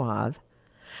know of.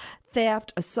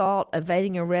 Theft, assault,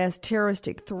 evading arrest,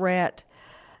 terroristic threat.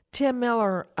 Tim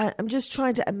Miller, I'm just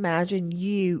trying to imagine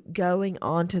you going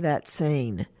onto that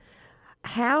scene.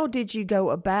 How did you go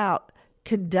about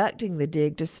conducting the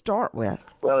dig to start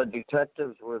with? Well, the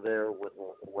detectives were there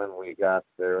when we got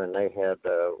there, and they had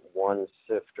one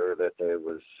sifter that they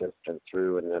was sifting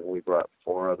through, and then we brought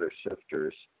 4 other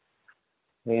sifters.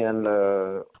 And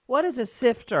what is a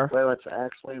sifter? Well, it's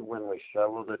actually when we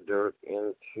shovel the dirt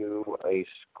into a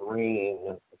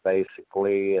screen,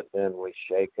 basically, and then we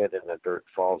shake it, and the dirt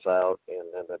falls out, and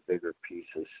then the bigger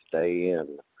pieces stay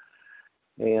in.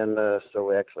 And so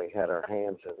we actually had our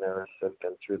hands in there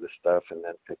sifting through the stuff and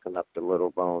then picking up the little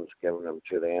bones, giving them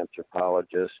to the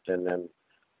anthropologist, and then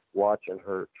watching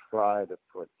her try to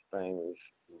put things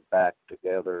back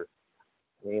together.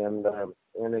 And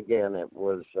again, it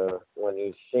was when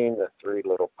you seen the 3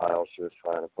 little piles she was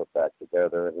trying to put back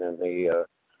together, and then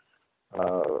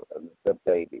the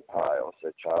baby piles,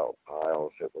 the child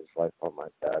piles, it was like, oh my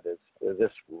God, is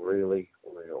this really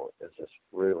real? Is this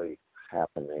really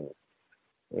happening?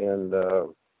 And,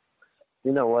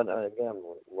 you know what, again,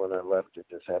 when I left, it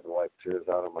just had to wipe tears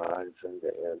out of my eyes and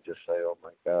just say, oh,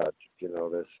 my God, you know,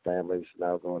 this family's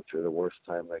now going through the worst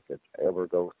time they could ever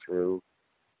go through.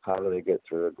 How do they get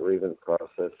through a grieving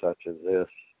process such as this?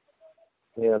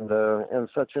 And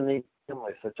such a neat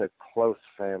family, such a close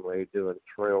family, doing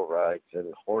trail rides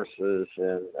and horses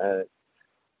and,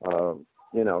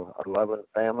 you know, a loving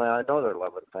family. I know they're a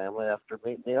loving family after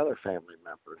meeting the other family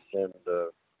members. And,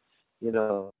 you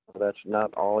know, that's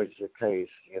not always the case.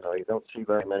 You know, you don't see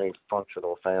very many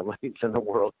functional families in the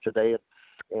world today,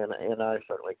 and I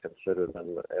certainly consider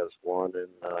them as one.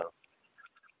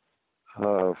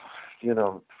 And, you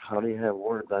know, how do you have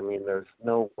words? I mean, there's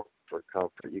no word for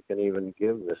comfort you can even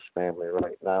give this family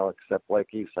right now, except like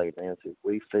you say, Nancy,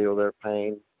 we feel their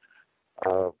pain.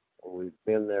 We've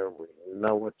been there. We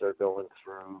know what they're going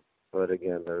through. But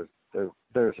again, there's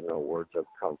no words of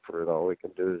comfort. All we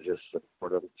can do is just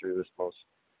support them through this most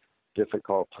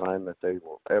difficult time that they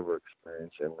will ever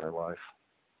experience in their life.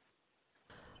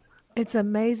 It's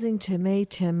amazing to me,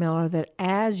 Tim Miller, that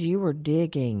as you were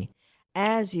digging,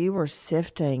 as you were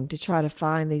sifting to try to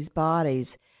find these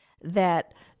bodies,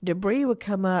 that debris would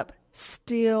come up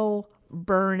still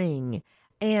burning.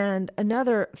 And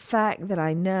another fact that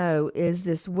I know is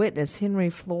this witness, Henry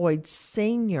Floyd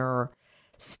Sr.,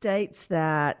 states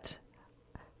that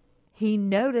he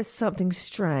noticed something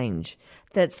strange,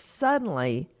 that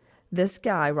suddenly this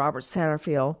guy, Robert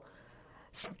Satterfield,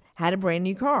 had a brand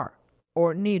new car,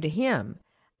 or new to him,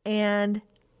 and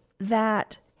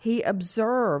that he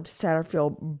observed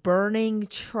Satterfield burning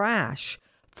trash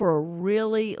for a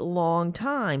really long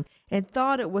time and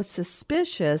thought it was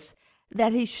suspicious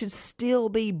that he should still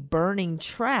be burning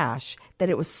trash, that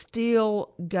it was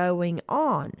still going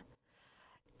on.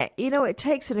 You know, it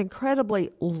takes an incredibly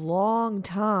long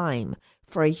time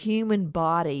for a human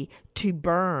body to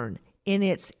burn in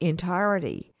its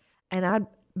entirety. And I'd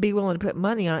be willing to put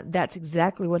money on it. That's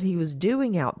exactly what he was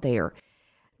doing out there.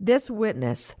 This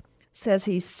witness says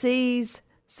he sees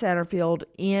Satterfield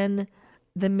in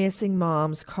the missing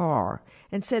mom's car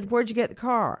and said, "Where'd you get the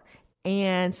car?"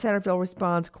 And Satterfield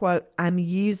responds, quote, "I'm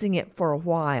using it for a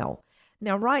while."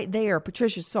 Now, right there,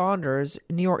 Patricia Saunders,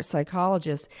 New York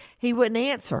psychologist, he wouldn't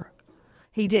answer.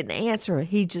 He didn't answer.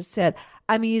 He just said,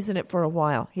 "I'm using it for a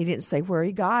while." He didn't say where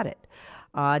he got it.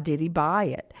 Did he buy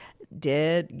it?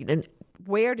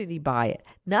 Where did he buy it?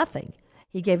 Nothing.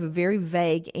 He gave a very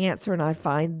vague answer, and I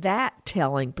find that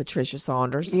telling, Patricia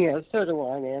Saunders. Yeah, so do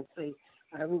I, Nancy.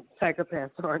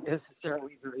 Psychopaths aren't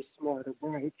necessarily very smart or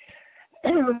bright.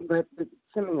 But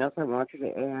something else I want you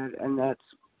to add, and that's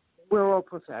we're all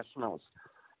professionals,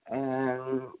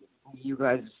 and you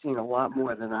guys have seen a lot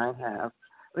more than I have.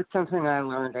 But something I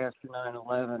learned after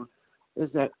 9/11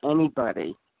 is that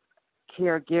anybody,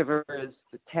 caregivers,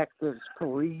 detectives,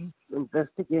 police,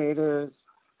 investigators,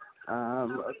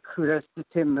 kudos to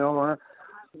Tim Miller,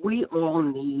 we all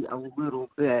need a little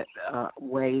bit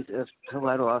ways to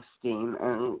let off steam,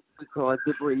 and we call it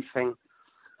debriefing,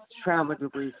 trauma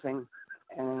debriefing,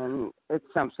 and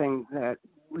it's something that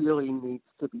really needs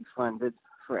to be funded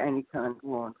for any kind of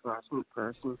law enforcement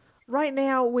person. Right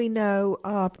now, we know,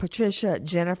 Patricia,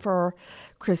 Jennifer,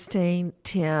 Christine,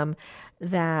 Tim,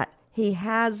 that he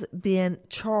has been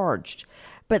charged,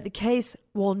 but the case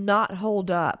will not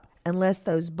hold up unless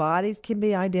those bodies can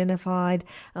be identified,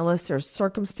 unless there's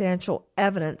circumstantial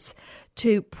evidence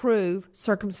to prove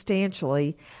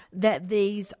circumstantially that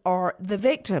these are the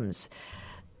victims.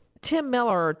 Tim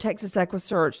Miller, Texas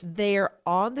EquiSearch, they're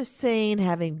on the scene,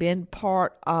 having been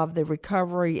part of the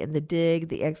recovery and the dig,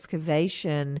 the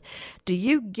excavation. Do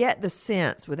you get the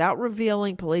sense, without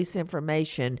revealing police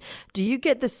information, do you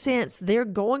get the sense they're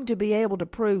going to be able to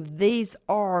prove these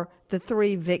are the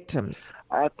 3 victims?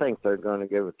 I think they're going to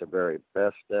give it the very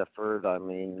best effort. I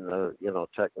mean,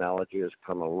 technology has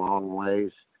come a long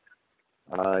ways.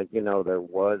 There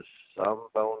was some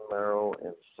bone marrow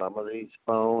in some of these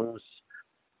bones.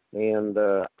 And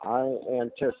I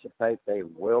anticipate they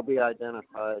will be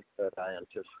identified, but I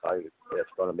anticipate it's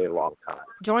going to be a long time.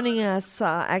 Joining us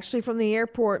actually from the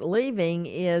airport leaving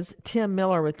is Tim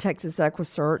Miller with Texas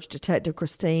EquiSearch, Detective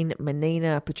Christine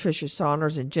Menina, Patricia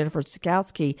Saunders, and Jennifer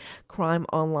Sikowski,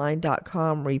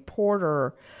 crimeonline.com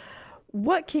reporter.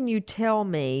 What can you tell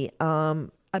me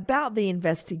about the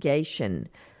investigation?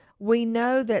 We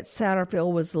know that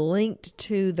Satterfield was linked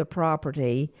to the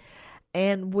property,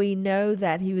 and we know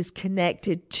that he was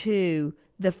connected to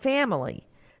the family.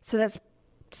 So that's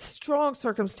strong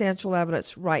circumstantial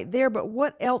evidence right there. But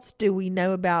what else do we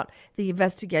know about the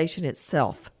investigation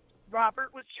itself?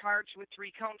 Robert was charged with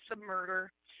 3 counts of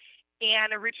murder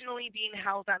and originally being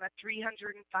held on a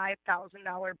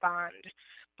 $305,000 bond.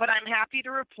 But I'm happy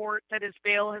to report that his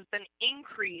bail has been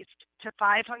increased to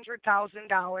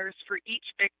 $500,000 for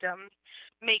each victim,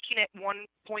 making it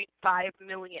 $1.5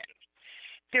 million.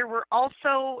 There were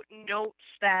also notes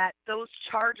that those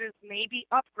charges may be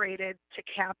upgraded to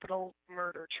capital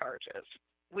murder charges,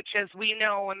 which, as we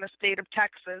know in the state of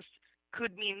Texas,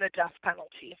 could mean the death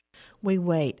penalty. We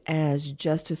wait as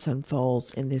justice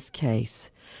unfolds in this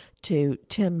case to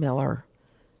Tim Miller,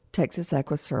 Texas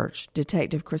EquiSearch,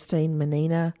 Detective Christine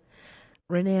Menina,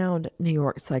 renowned New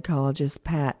York psychologist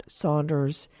Pat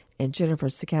Saunders, and Jennifer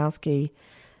Sikowski,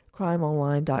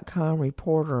 crimeonline.com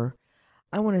reporter.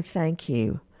 I want to thank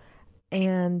you.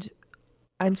 And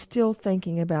I'm still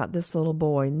thinking about this little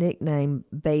boy, nicknamed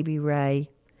Baby Ray,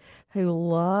 who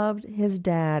loved his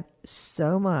dad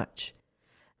so much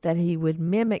that he would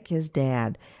mimic his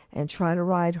dad and try to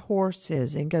ride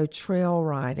horses and go trail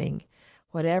riding.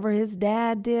 Whatever his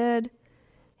dad did,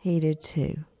 he did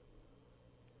too.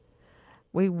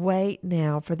 We wait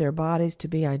now for their bodies to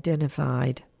be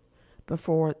identified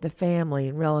before the family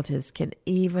and relatives can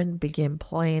even begin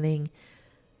planning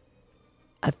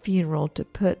a funeral to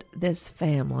put this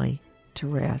family to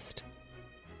rest.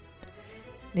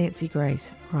 Nancy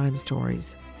Grace, Crime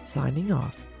Stories, signing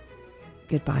off.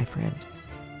 Goodbye, friend.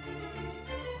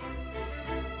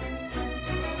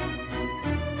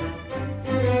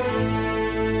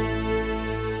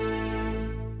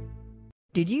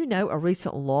 Did you know a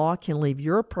recent law can leave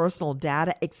your personal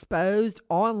data exposed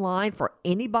online for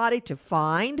anybody to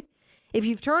find? If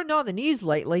you've turned on the news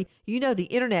lately, you know the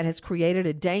internet has created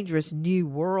a dangerous new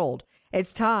world.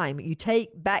 It's time you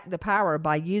take back the power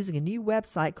by using a new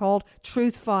website called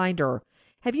Truth Finder.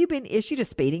 Have you been issued a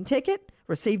speeding ticket?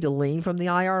 Received a lien from the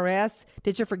IRS?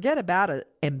 Did you forget about an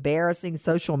embarrassing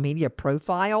social media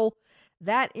profile?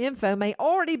 That info may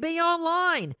already be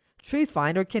online. Truth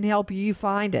Finder can help you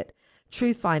find it.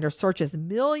 Truth Finder searches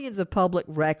millions of public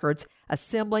records,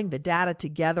 assembling the data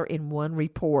together in one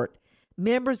report.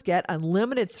 Members get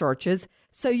unlimited searches,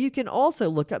 so you can also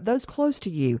look up those close to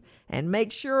you and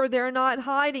make sure they're not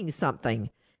hiding something.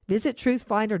 Visit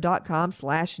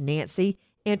truthfinder.com/Nancy.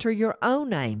 Enter your own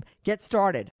name. Get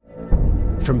started.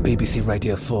 From BBC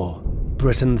Radio 4,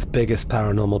 Britain's biggest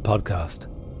paranormal podcast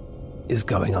is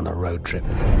going on a road trip.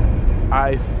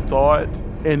 I thought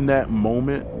in that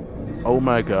moment, oh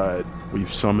my God,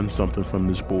 we've summoned something from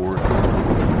this board.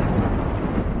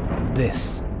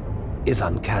 This is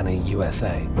Uncanny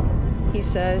USA. He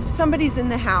says, somebody's in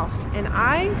the house, and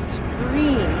I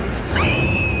screamed.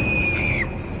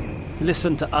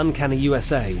 Listen to Uncanny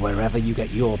USA wherever you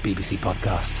get your BBC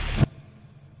podcasts,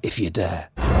 if you dare.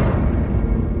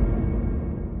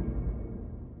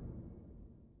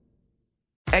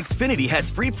 Xfinity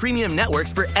has free premium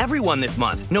networks for everyone this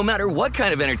month, no matter what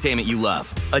kind of entertainment you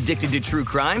love. Addicted to true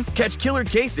crime? Catch killer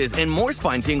cases and more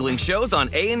spine-tingling shows on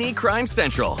A&E Crime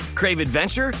Central. Crave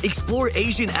adventure? Explore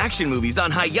Asian action movies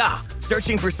on Hi-YAH.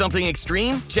 Searching for something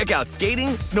extreme? Check out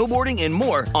skating, snowboarding, and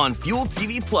more on Fuel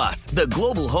TV Plus, the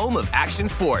global home of action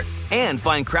sports. And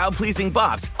find crowd-pleasing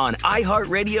bops on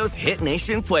iHeartRadio's Hit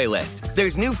Nation playlist.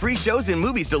 There's new free shows and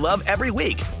movies to love every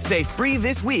week. Say free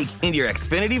this week in your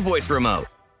Xfinity voice remote.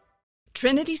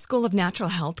 Trinity School of Natural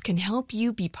Health can help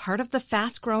you be part of the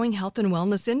fast-growing health and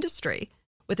wellness industry.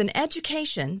 With an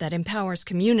education that empowers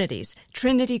communities,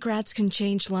 Trinity grads can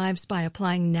change lives by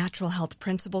applying natural health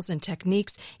principles and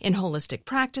techniques in holistic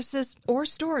practices or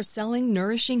stores selling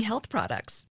nourishing health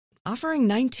products. offering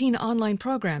 19 online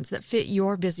programs that fit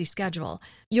your busy schedule.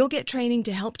 You'll get training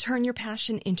to help turn your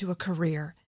passion into a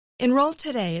career. Enroll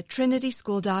today at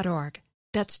trinityschool.org.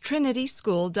 That's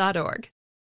trinityschool.org.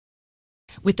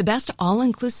 With the best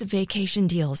all-inclusive vacation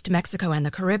deals to Mexico and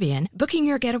the Caribbean, booking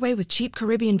your getaway with Cheap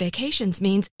Caribbean Vacations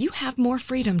means you have more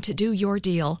freedom to do your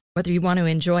deal. Whether you want to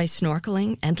enjoy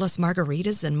snorkeling, endless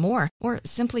margaritas, and more, or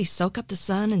simply soak up the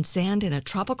sun and sand in a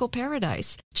tropical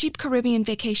paradise, Cheap Caribbean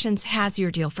Vacations has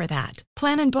your deal for that.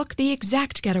 Plan and book the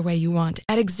exact getaway you want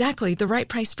at exactly the right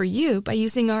price for you by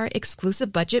using our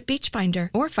exclusive budget beach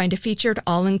finder, or find a featured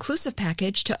all-inclusive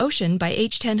package to Ocean by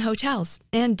H10 Hotels,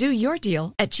 and do your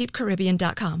deal at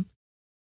cheapcaribbean.com.